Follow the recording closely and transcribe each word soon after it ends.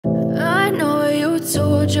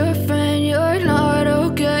told your friend you're not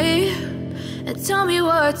okay? And tell me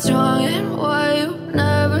what's wrong and why you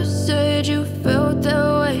never said you felt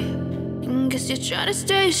that way. And guess you're trying to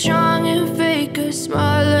stay strong and fake a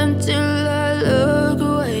smile until I look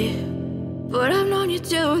away. But I've known you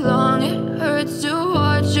too long, it hurts to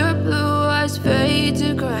watch your blue eyes fade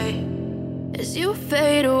to grey as you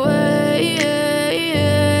fade away,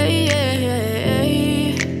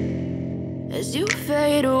 as you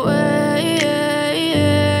fade away.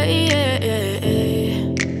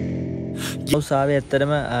 උසාවියේ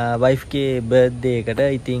ඇත්තටම wife ගේ birthday එකට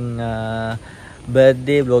ඉතින්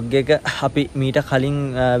birthday vlog එක අපි මීට කලින්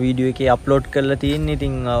video එකේ upload කරලා තියෙන්නේ.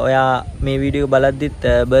 ඉතින් ඔයා මේ වීඩියෝ එක බලද්දිත්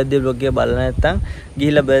බර්ත්ඩේ vlog එක බලලා නැත්නම්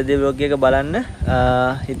ගිහිල්ලා බර්ත්ඩේ vlog එක බලන්න.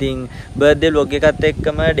 ඉතින් බර්ත්ඩේ vlog එකත්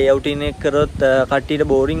එක්කම ඩේ අවුටින් එක කරොත් කට්ටියට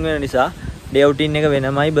බෝරින් වෙන නිසා ඩේ අවුටින් එක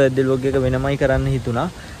වෙනමයි බර්ත්ඩේ vlog එක වෙනමයි කරන්න හිතුණා.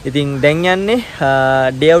 ඉතින් දැන් යන්නේ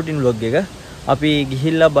ඩේ අවුටින් vlog එක. අපි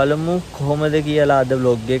ගිහිල්ලා බලමු කොහොමද කියලා අද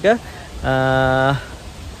vlog එක.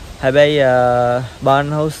 හැබැයි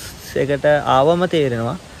Barnhouse එකට ආවම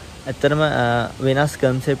තේරෙනවා ඇත්තටම වෙනස්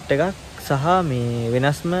concept එකක් සහ මේ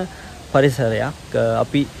වෙනස්ම පරිසරයක්.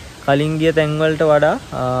 අපි කලින් ගිය තැන් වලට වඩා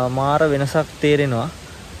මාර වෙනසක් තේරෙනවා.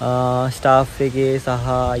 ස්ටාෆ් එකේ සහ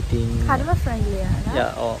ඉතින් හරිම ෆ්‍රෙන්ඩ්ලි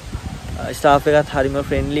ආ. ඔව්. ස්ටාෆ් එකත් හරිම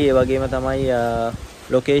ෆ්‍රෙන්ඩ්ලි. ඒ වගේම තමයි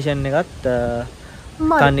ලොකේෂන් එකත්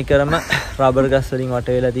තනිකරම රබර් ගස් වලින්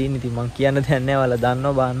වට වෙලා තියෙන. ඉතින් මම කියන්න දෙයක් නැහැ. ඔයාලා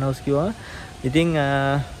දන්නවා Barnhouse කිව්වම. ඉතින්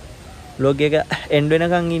vlog එක end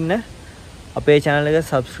වෙනකන් ඉන්න. අපේ channel එක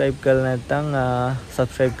subscribe කරලා නැත්නම්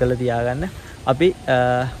subscribe කරලා තියාගන්න. අපි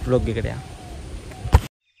vlog එකට යමු.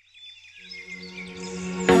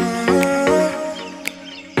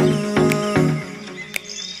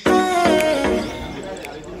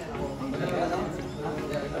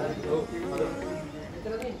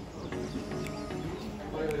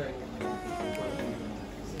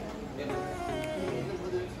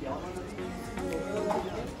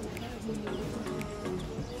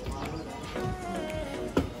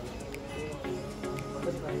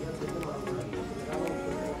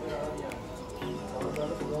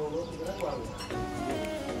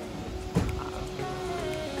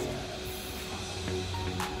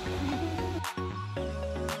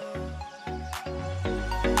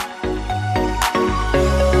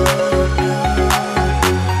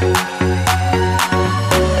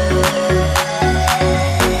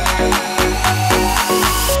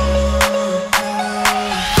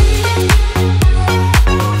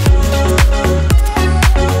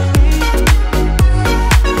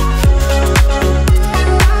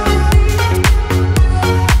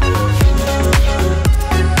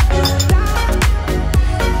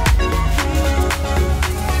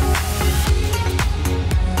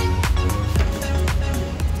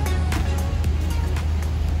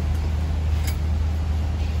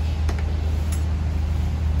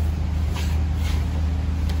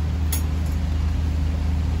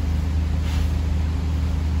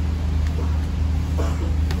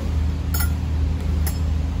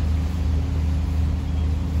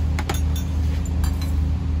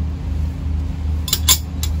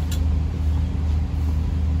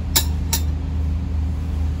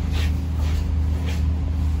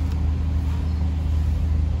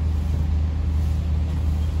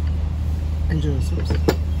 Enjoy yourselves.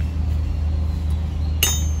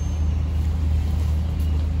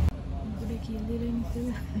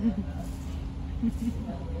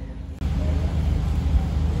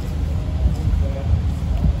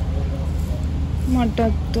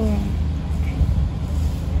 Matato.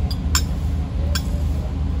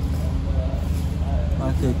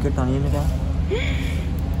 Aku ikut tanya ni kan?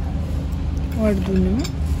 What do you?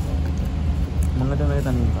 Mana tu nak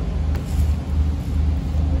tanya kan?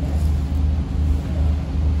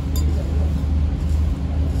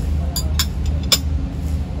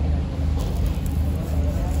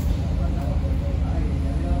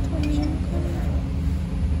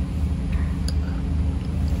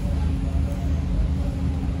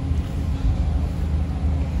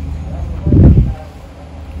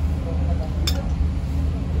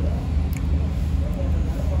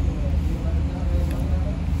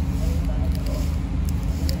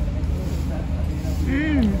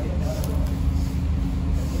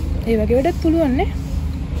 ඒ වගේ වැඩක් පුළුවන් නේ.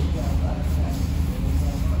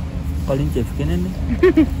 කලින් චෙෆ් කෙනෙක්නේ.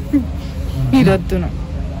 ඉරත් තුන.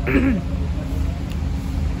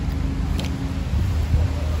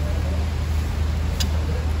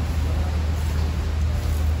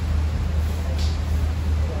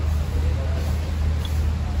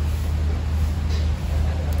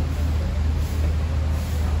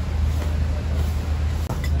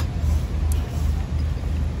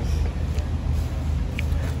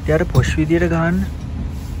 යාර පොෂ් විදියට ගහන්න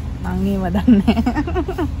මං ඒව දන්නේ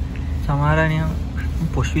සමහර අය නිකන්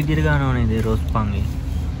පොෂ් විදියට ගන්නව නේද රෝස් පන්ගේ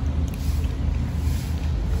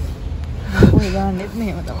ඔය ගන්නෙත්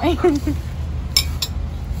මේව තමයි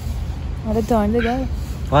අර තෝන්ද ගාව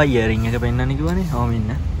වා ඉයරින් එක පෙන්නන්න කිව්වනේ ඕම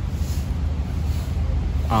ඉන්න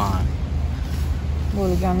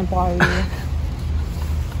බෝල් ගන්න පාවිච්චි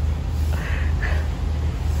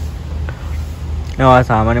නෝ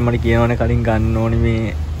සාමාන්‍යයෙන් මට කියනවනේ කලින් ගන්න ඕනේ මේ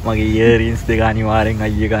මගේ ඉයරින්ස් දෙක අනිවාර්යෙන්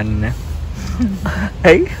අයිය ගන්න.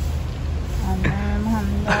 ඇයි?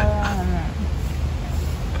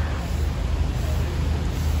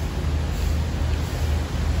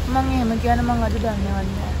 මම එහෙම කියන මම අද දන්නවත්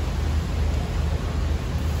නෑ.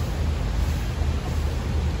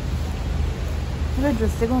 මේ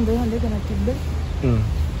ඩ්‍රෙස් එක හොඳයි ගන්න තිබ්බේ.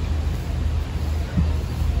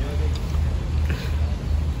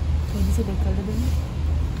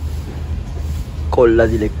 කොල්ලා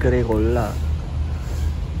සිලෙක්ට් කරේ කොල්ලා.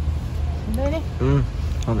 හොඳයිනේ.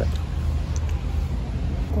 හොඳයි.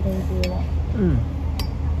 කොහේ කියලා.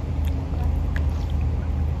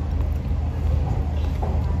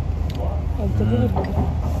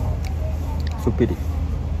 සුපිරි.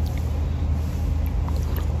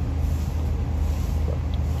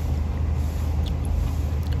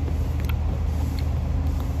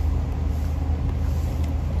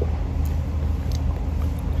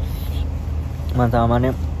 මම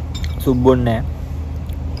සාමාන්‍යයෙන් සුප් බොන්නේ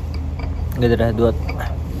නැහැ. ගෙදර හැදුවත්.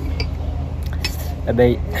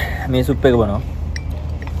 හැබැයි මේ සුප් එක බොනවා.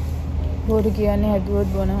 බොරු කියන්නේ හැදුවත්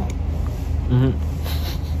බොනවා.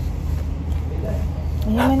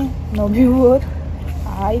 එහෙමනේ නොබිව්වොත්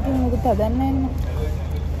ආයිත් මොකද හදන්න යන්නේ.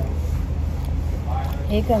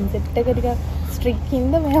 ඒ කන්සෙප්ට් එක ටික ස්ට්‍රික්ට්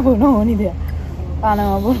හින්දා මෙයා බොන ඕනි දෙයක්.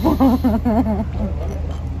 පානවා බොනවා.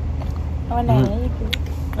 අවනේ ඒක.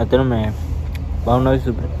 අතන මේ බවුනස්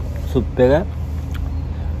සුප් එක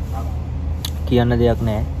කියන්න දෙයක්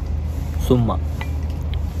නැහැ. සුම්මා.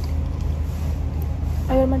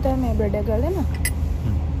 අය මට මේ බ්‍රෙඩ් එක ගලන.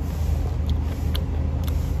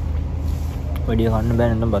 වැඩි කන්න බෑ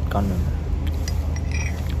නේද බත් කන්න.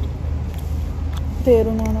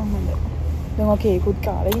 තේරුණා නම් හොඳයි. දැන් ඔය කේකුත්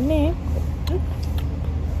කාලා ඉන්නේ.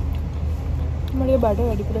 මගේ බඩ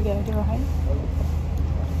වැඩිපුර ගෑනට වහයි.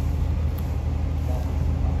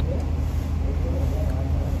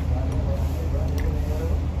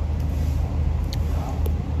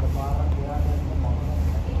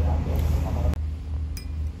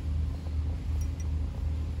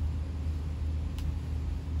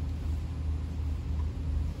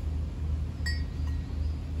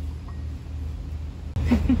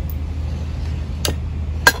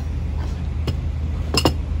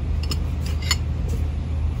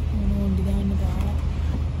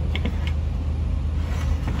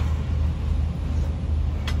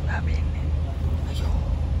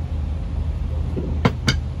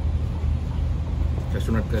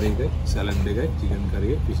 Cashew curry එක, salad එක, chicken curry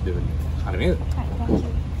එක, fish දෙක. හරි නේද?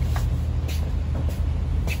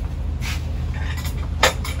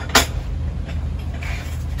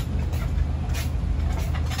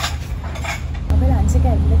 අපේ ලන්ච් එක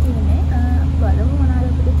ඇවිල්ලා තියෙන්නේ. බලමු මොනවාද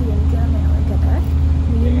අපිට තියෙන්නේ කියලා මෙයා එකට.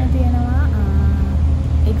 මෙන්න තියෙනවා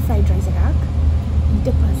egg fried rice එකක්. ඊට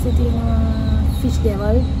පස්සේ තියෙනවා fish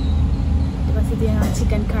devil. ඊට පස්සේ තියෙනවා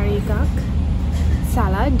chicken curry එකක්.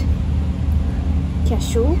 salad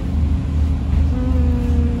cashew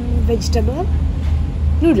vegetable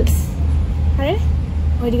noodles හරි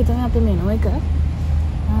ඔය ටික තමයි අපේ මෙනු එක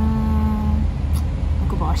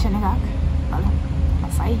ඔක පෝෂන් එකක් බලන්න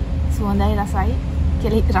රසයි සුවඳයි රසයි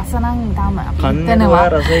කියලා රස නම් තාම කන්නවා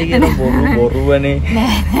රසයි කියන බොරුවනේ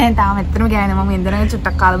නෑ තාම ඇත්තටම ගෑනේ මම ඉඳන්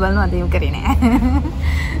චුට්ටක් කාලා බලනවා අද ඒක කරේ නෑ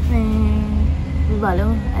මේ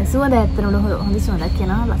බලමු සුවඳ ඇත්තටම හොඳ සුවඳක්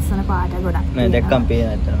කියනවා ලස්සන පාට ගොඩක් නෑ දැක්කම් පේන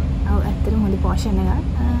ඇත්තටම ඔව් ඇත්තටම හොඳ පෝෂන් එකක්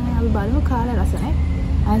අපි බලමු කාලා රසනේ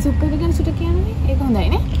සුප් එක ගැන සුට කියන්නේ ඒක හොඳයි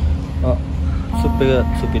නේ ඔව් සුප් එක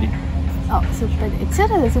සුපිරි ඔව් සුප් එක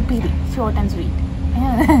එච්චරද සුපිරි short and sweet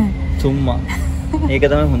සුම්මා ඒක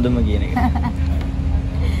තමයි හොඳම කියන එක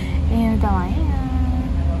එහෙම තමයි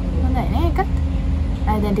හොඳයි නේ ඒකත්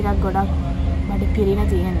දැන් ටිකක් ගොඩක් බඩ පිරිලා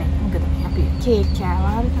තියෙන්නේ මොකද අපි කේක්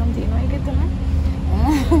කෑවා හරි තම තියෙනවා ඒක තමයි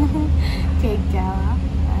කේක් කෑවා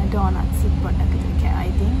donuts පොඩ්ඩක් විතර කෑවා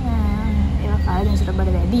ඉතින් ඒවා කාලා දැන් සුට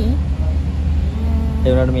බඩ වැඩි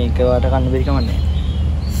ඒ වුණාට මේක වාට කන්න බැරි කමන්නේ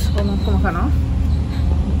කොහොම කනවා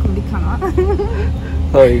කුඩි කනවා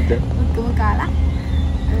හොයිද ඔක්කොම කාලා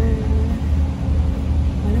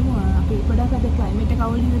බලමු අපි පොඩක් අද ක්ලයිමේට් එක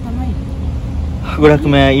අවුල් හින්දා තමයි ගොඩක්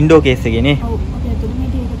මේ ඉන්ඩෝ කේස් එකේ නේ ඔව් අපි අතට මේ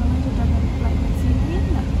ටික තමයි සුටක් ක්ලයිමේට් සීන් එක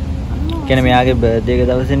කියන්නේ මෙයාගේ බර්ත්ඩේ එක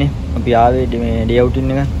දවසේනේ අපි ආවේ මේ ඩේ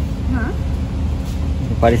අවුටින් එක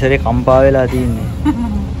පරිසරේ කම්පා වෙලා තින්නේ.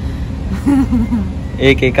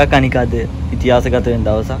 ඒක එකක් අනික අද ඉතිහාසගත වෙන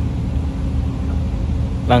දවසක්.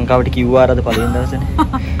 ලංකාවට කිව්වා අරද පළවෙනි දවසනේ.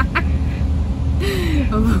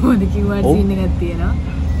 ඔව් මොකද කිව්වා සීන් එකක් තියෙනවා.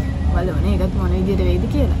 බලවනේ ඒකත් මොන විදියට වෙයිද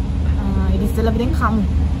කියලා. ඊට ඉස්සෙල්ලා අපි දැන් කමු.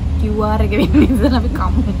 කිව්වා අර එක වෙන්නේ ඉස්සෙල්ලා අපි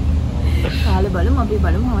කමු. කාලේ බලමු අපි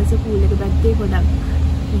බලමු හවස පූල් එක පැත්තේ පොඩක්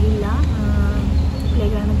ගිහිල්ලා ප්ලේ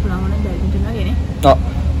කරන්න පුළුවන් වුණා බැඩ්මින්ටන් වගේනේ. ඔව්.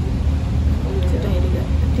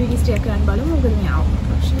 ඇක්ටිවිටීස් ටික කරන්න බලමු මොකද මේ ආව.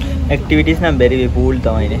 ඇක්ටිවිටීස් නම් බැරි වෙයි පූල්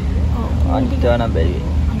තමයිනේ. ඔව්. අනිත් ඒවා නම් බැරි වෙයි.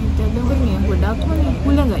 අනිත් ඒවා මොකද මේ ගොඩක් මේ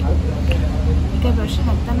කුලඟයි. ඒක ප්‍රශ්න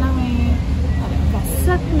නැත්තම් මේ අර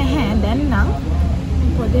වැස්සක් නැහැ දැන් නම්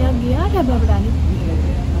පොදයක් ගියාට අපිට අනිත්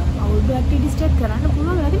අවුල්ඩෝ ඇක්ටිවිටීස් ටික කරන්න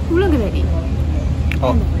පුළුවන් වැඩි කුලඟ වැඩි.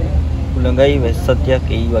 ඔව්. කුලඟයි වැස්සක්යක්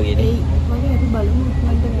එයි වගේනේ. ඒ වගේ අපි බලමු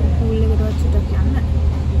මොකද පූල් එකටවත් චුට්ටක් යන්න.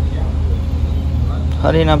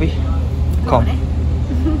 හරි නබි. කොම්.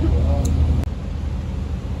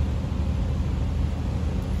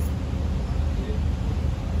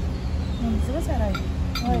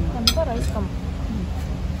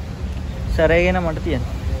 සරය ගැන මට තියෙන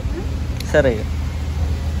සරය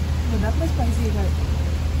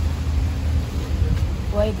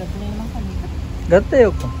ගත්තේ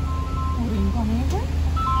ඔක්කොම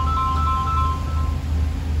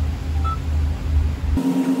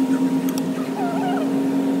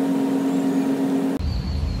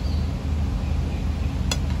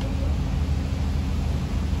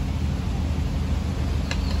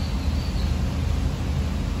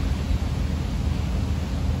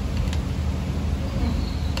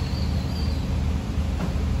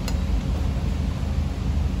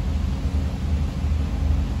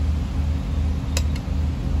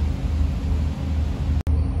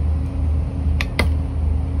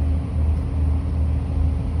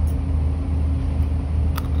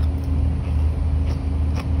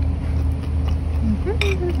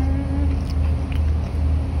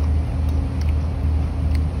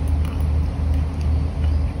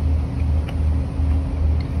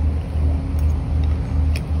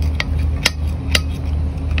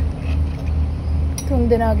තුන්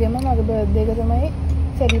දෙනාගේම මගේ බර්ත්ඩේ එක තමයි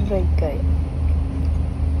සෙලිබ්‍රේට් කරේ.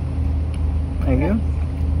 Thank you.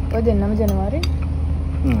 ඔය දෙන්නම ජනවාරි.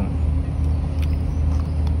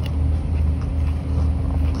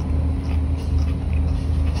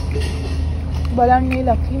 බලන්නේ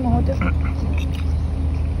ලකි මොහොත.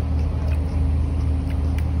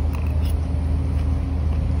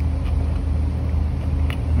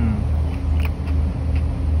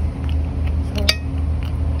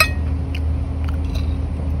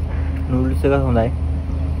 නූඩ්ල්ස් එක හොඳයි.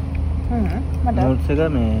 මට නූඩ්ල්ස් එක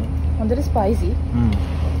මේ හොඳට ස්පයිසි.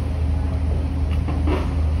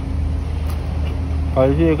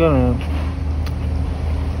 ස්පයිසි එක මේ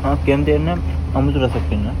කැමති වෙන අමුතු රසක්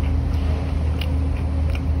වෙන.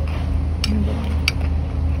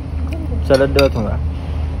 සලාඩ් එකත් හොඳයි.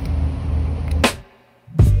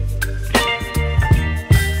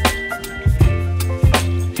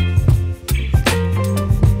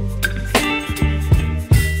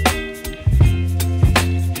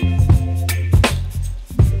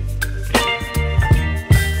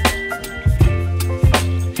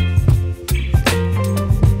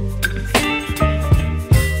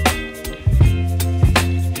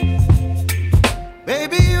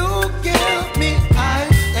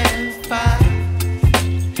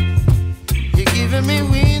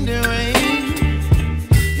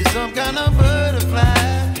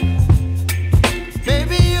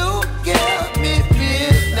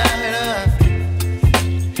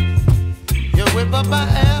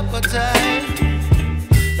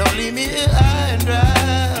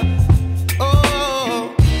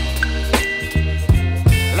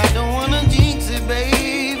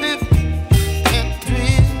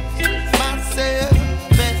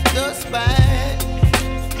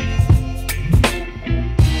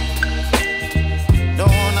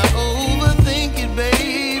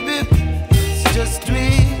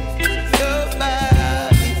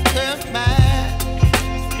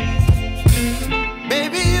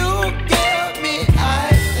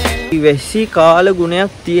 වැසි කාල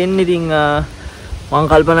ගුණයක් තියෙන ඉතින් මම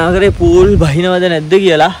කල්පනා කරේ පූල් බහිනවද නැද්ද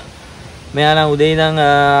කියලා. මෙයා නම් උදේ ඉඳන්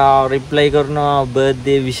රිප්ලයි කරනවා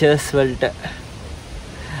බර්ත්ඩේ විෂස් වලට.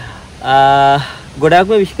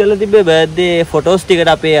 ගොඩක්ම විශ් කරලා තිබ්බේ බර්ත්ඩේ ෆොටෝස්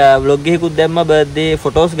ටිකට අපේ vlog එකකුත් දැම්මා බර්ත්ඩේ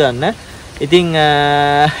ෆොටෝස් ගන්න. ඉතින්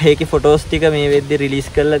ඒකේ ෆොටෝස් ටික මේ වෙද්දි රිලීස්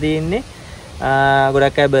කරලා තියෙන්නේ.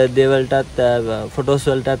 ගොඩක් අය බර්ත්ඩේ වලටත් ෆොටෝස්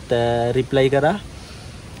වලටත් රිප්ලයි කරා.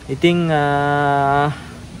 ඉතින්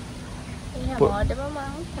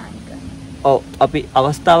ඔව් අපි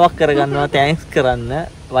අවස්ථාවක් කරගන්නවා තෑන්ක්ස් කරන්න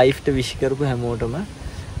වයිෆ්ට විශ් කරපු හැමෝටම.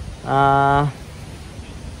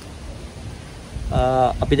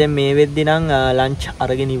 අපි දැන් මේ වෙද්දි නම් ලන්ච්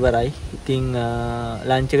අරගෙන ඉවරයි. ඉතින්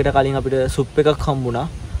ලන්ච් එකට කලින් අපිට සුප් එකක් හම්බුණා.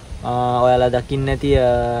 ඔයාලා දකින්න ඇති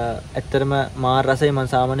ඇත්තටම මාර රසයි. මම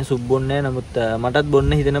සාමාන්‍ය සුප් බොන්නේ නැහැ. නමුත් මටත්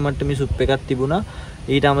බොන්න හිතෙන මට්ටමේ සුප් එකක් තිබුණා.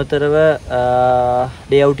 ඊට අමතරව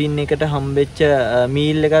ඩේ අවුටින් එකට හම්බෙච්ච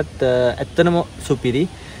මීල් එකත් ඇත්තටම සුපිරි.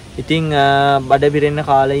 ඉතින් බඩ පිරෙන්න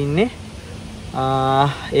කාලේ ඉන්නේ.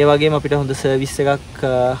 ඒ වගේම අපිට හොඳ සර්විස් එකක්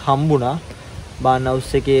හම්බුණා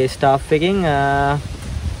Barnhouse එකේ ස්ටාෆ් එකෙන්.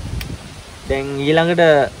 දැන් ඊළඟට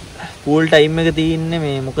පූල් ටයිම් එක තියෙන්නේ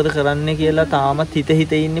මේ මොකද කරන්න කියලා තාමත්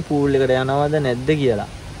හිත ඉන්නේ පූල් එකට යනවද නැද්ද කියලා.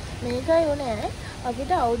 මේකයි උනේ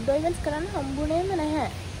අපිට අවුට්ඩෝර් ඉවෙන්ට්ස් කරන්න හම්බුනේම නැහැ.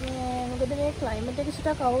 මොකද මේ ක්ලයිමේට් එක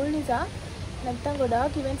සුටක් අවුල් නිසා නැත්තම්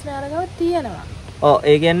ගොඩාක් ඉවෙන්ට්ස් නාරගව තියෙනවා. ඔව්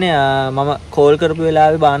ඒ කියන්නේ මම කෝල් කරපු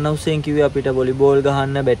වෙලාවේ Barnhouse එකෙන් කිව්වේ අපිට වොලිබෝල්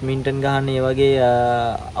ගහන්න, බැඩ්මින්ටන් ගහන්න, ඒ වගේ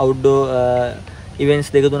අවුට්ඩෝර් ඉවෙන්ට්ස්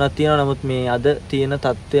දෙක තුනක් තියෙනවා. නමුත් මේ අද තියෙන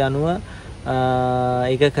තත්ත්වය අනුව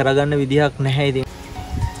ඒක කරගන්න විදිහක් නැහැ. ඉතින්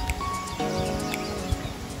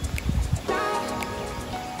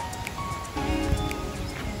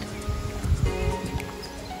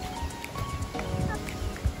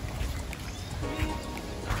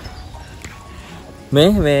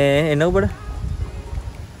මේ එන්න ඔබට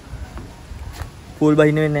පූල්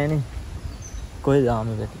බහින්න වෙන්නේ නැහැ නේ. කොහෙද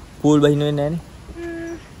ආමේ පැති? පූල් බහින්න වෙන්නේ නැහැ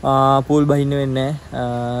නේ. පූල් බහින්න වෙන්නේ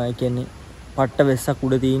නැහැ. ඒ කියන්නේ පට්ට වැස්සක්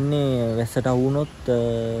උඩ තියෙන්නේ. වැස්සට අහු වුණොත්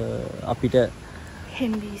අපිට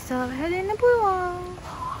හෙම්බිසාව හැදෙන්න පුළුවන්.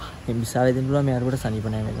 හෙම්බිසාව හැදෙන්න පුළුවන්. මේ අරකට සනීප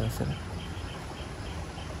නැහැ මේ දවස්වල.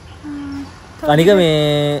 අනික මේ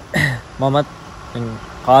මමත්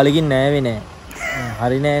කාලෙකින් නෑවේ නෑ.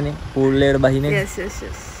 හරි නෑනේ පූල් එකට බහින එක. yes yes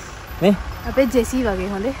yes. නේ අපේ ජෙසි වගේ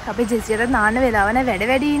හොඳේ. අපේ ජෙසියට නාන්න වෙලාව නැහැ වැඩ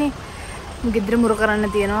වැඩිනේ. ගෙදර මුර කරන්න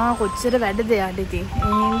තියෙනවා කොච්චර වැඩද යාට ඉතින්.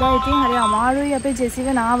 ඒ හින්දා ඉතින් හරි අමාරුයි අපේ ජෙසිව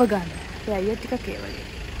නාව ගන්න. ඒ අයියා ටිකක් ඒ වගේ.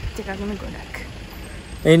 ටිකක් නෙමෙයි ගොඩක්.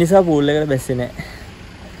 ඒ නිසා පූල් එකට බැස්සේ නෑ.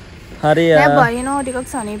 හරි නෑ බයිනෝ ටිකක්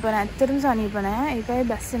සනීප නෑ. ඇත්තටම සනීප නෑ. ඒකයි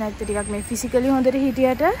බැස්සේ නැත්තේ ටිකක් මේ ෆිසිකලි හොඳට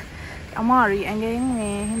හිටියට අමාරුයි. ඇඟෙන්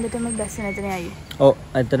මේ හින්දටම බැස්සේ නැතනේ අයියේ. ඔව්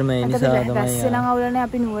ඇත්තටම ඒ නිසා තමයි බැස්සේ නම් අවුලනේ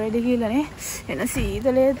අපි නුවරට ගිහලානේ. එන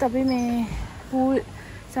සීතලෙත් අපි මේ පූල්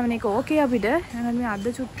සමනේක ඕකේ අපිට. එහෙනම් මේ අද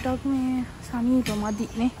චුට්ටක් මේ සනීප මදි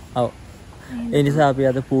නේ. ඔව්. ඒ නිසා අපි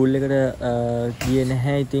අද පූල් එකට ගියේ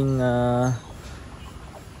නැහැ. ඉතින්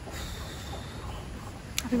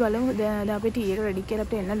අපි බලමු දැන් අපේ ටී එක රෙඩි කියලා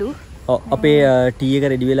අපිට එන්නලු. ඔව් අපේ ටී එක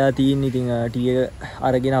රෙඩි වෙලා තියෙන. ඉතින් ටී එක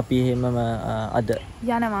අරගෙන අපි එහෙමම අද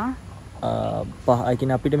යනවා. පහ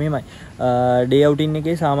කියන්නේ අපිට මෙහෙමයි. ඩේ අවුටින්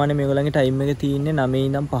එකේ සාමාන්‍ය මේගොල්ලන්ගේ ටයිම් එක තියෙන්නේ 9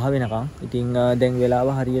 ඉඳන් 5 වෙනකම්. ඉතින් දැන් වෙලාව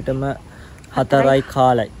හරියටම 4යි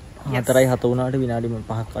කාලයි. 4යි 7 වුණාට විනාඩි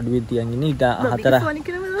 5ක් අඩුවෙන් තියන් ඉන්නේ. ඊට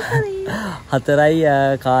 4යි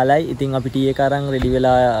කාලයි. ඉතින් අපි ටී එක අරන් රෙඩි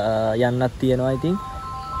වෙලා යන්නත් තියෙනවා. ඉතින්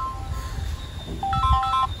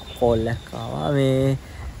කෝල් එකක් ආවා මේ.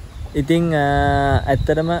 ඉතින්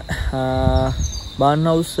ඇත්තටම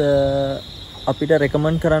Barnhouse අපිට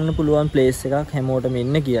රෙකමන්ඩ් කරන්න පුළුවන් ප්ලේස් එකක් හැමෝටම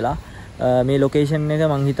එන්න කියලා. මේ ලොකේෂන් එක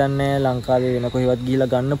මං හිතන්නේ ලංකාවේ වෙන කොහෙවත් ගිහිලා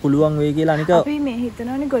ගන්න පුළුවන් වෙයි කියලා. අනික අපි මේ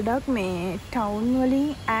හිතනවනේ ගොඩක් මේ ටවුන් වලින්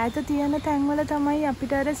ඈත තියෙන තැන්වල තමයි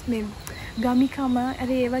අපිට අර මේ ගමිකම අර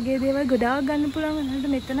ඒ වගේ දේවල් ගොඩාක් ගන්න පුළුවන්. නේද?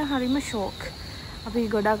 මෙතන හරිම ෂෝක්. අපි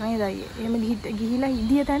ගොඩක් නේද අයියේ. එහෙම ගිහිලා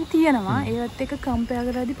ඉදිය තැන් තියෙනවා. ඒවත් එක කම්පෙයාර්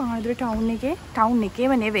කරද්දී පහනදුර ටවුන්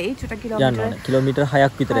එකේම නෙවෙයි. චුට්ටක් කිලෝමීටර්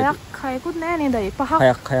 6ක් විතර ඇති. 6කුත් නෑ නේද අයියේ.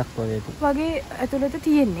 5ක් වගේ ඇති. වගේ ඇතුළත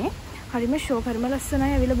තියෙන්නේ. හරිම ෂෝක් හරිම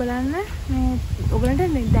ලස්සනයි. ඇවිල්ලා බලන්න. මේ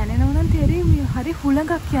ඔයගලන්ට දැනෙනව නම් තේරෙයි හරි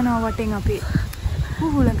හුලඟක් යනවා වටෙන් අපේ.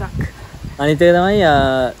 හුලඟක්. අනිත් එක තමයි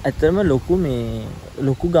ඇත්තටම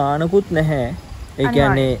ලොකු ගානකුත් නැහැ. ඒ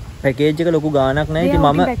කියන්නේ පැකේජ් එක ලොකු ගානක් නැහැ. ඉතින්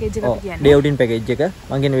මම ඩේ අවුටින් පැකේජ් එක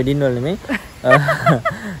මං කියන්නේ වෙඩින් වල නෙමෙයි.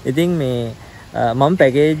 ඉතින් මේ මම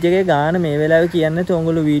පැකේජ් එකේ ගාන මේ වෙලාවේ කියන්නේ නැත්නම්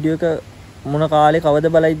ඔයගොල්ලෝ වීඩියෝ එක මොන කාලේ කවද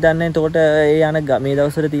බලයිද දන්නේ නැහැ. එතකොට ඒ යන මේ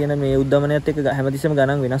දවස්වල තියෙන මේ උද්දමනයත් එක්ක හැමතිස්සෙම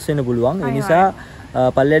ගණන් වෙනස් වෙන්න පුළුවන්. ඒ නිසා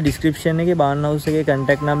පල්ලෙය ඩිස්ක්‍රිප්ෂන් එකේ Barnhouse එකේ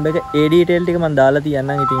contact number එක ඒ detail ටික මම දාලා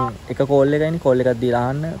තියන්නම්. ඉතින් එක කෝල් එකයිනේ කෝල් එකක් දීලා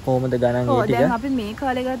අහන්න කොහොමද ගණන් ඒ ටික. දැන් අපි මේ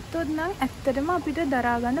කාලේ ගත්තොත් නම් ඇත්තටම අපිට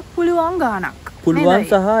දරා ගන්න පුළුවන් ගාණක්. පුළුවන්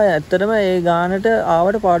සහ ඇත්තටම ඒ ගානට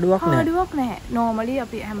ආවට පාඩුවක් නැහැ. පාඩුවක් නැහැ. normally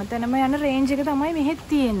අපි හැමතැනම යන range එක තමයි මෙහෙත්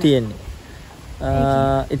තියෙන්නේ.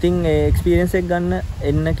 ඉතින් ඒ එක්ස්පීරියන්ස් එක ගන්න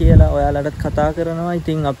එන්න කියලා ඔයාලටත් කතා කරනවා.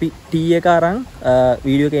 ඉතින් අපි ටී එක අරන්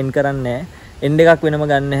වීඩියෝ එක එන්ඩ් කරන්නේ නැහැ. එන්ඩ් එකක් වෙනම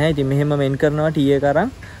ගන්න නැහැ. ඉතින් මෙහෙම එන්ඩ් කරනවා ටී එක අරන්.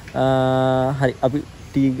 හරි අපි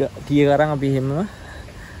ටී එක අරන් අපි එහෙමම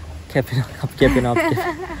කැපෙනවා.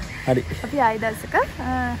 හරි. අපි ආයි දවසක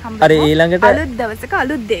හම්බ හරි ඊළඟට අලුත් දවසක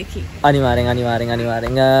අලුත් දෙයකින්. අනිවාර්යෙන්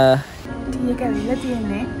ටී එක ඇවිල්ලා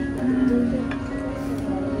තියෙන්නේ.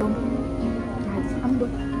 හම්බ.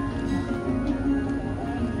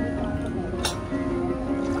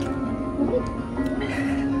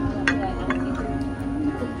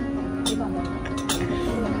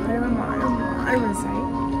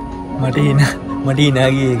 මට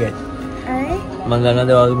ඉනාගේ එකයි මං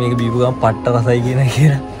ගන්නද වගේ මේක බීපු ගමන් පට්ට රසයි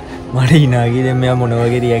කියලා මට ඉනාගේ දැන් මෙයා මොන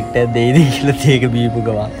වගේ රියැක්ට් එකක් දෙයිද කියලා ඒක බීපු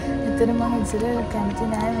ගමන් එතන මම ඉස්සර කැමති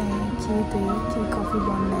නෑ මේ කී කොෆි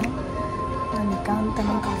බොන්නේ මම නිකන්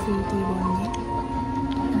තමයි කොෆි ටී බොන්නේ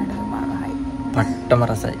නඩමායි පට්ටම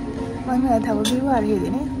රසයි මම තව බීවා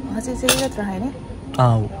හරියදනේ ඕවර්සීස් එකේ රහයිනේ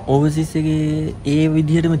ඕවර්සීස් එකේ ඒ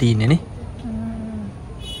විදිහටම තියෙන්නේ නේ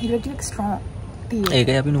ඉරටික් ස්ට්‍රෝං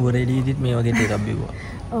ඒකයි අපි නුවරඑළියේදීත් මේ වගේ ටේක් එකක් බිව්වා.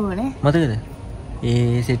 ඕනේ. මතකද?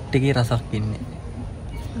 ඒ සෙට් එකේ රසක් ඉන්නේ.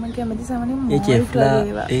 මම කැමති සමනේ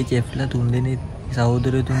ඒ චෙෆ්ලා තුන්දෙනෙක්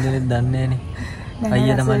සහෝදරයෝ තුන්දෙනෙක් දන්නේ නැහනේ.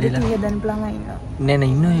 අයියලා මල්ලිලා. හදන්න පුළුවන් අය ඉන්නවා. නෑ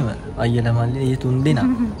ඉන්නවා එහෙම. අයියලා මල්ලිලා ඒ තුන්දෙනා.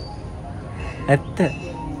 ඇත්ත.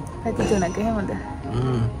 පැති තුනක එහෙමද?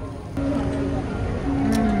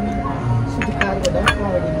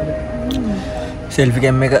 සෙල්ෆි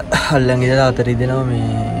කැම් එක අල්ලන් ඉඳලා අතර ඉදෙනවා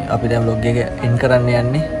මේ අපි දැන් vlog එක එන්ඩ් කරන්න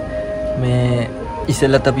යන්නේ මේ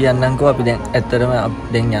ඉස්සෙල්ලත් අපි යන්නම්කෝ අපි දැන් ඇත්තටම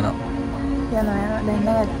දැන් යනවා දැන්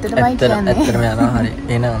ඇත්තටමයි කියන්නේ ඇත්තටම යනවා හරි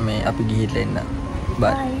එහෙනම් මේ අපි ගිහිල්ලා එන්න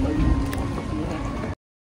බයි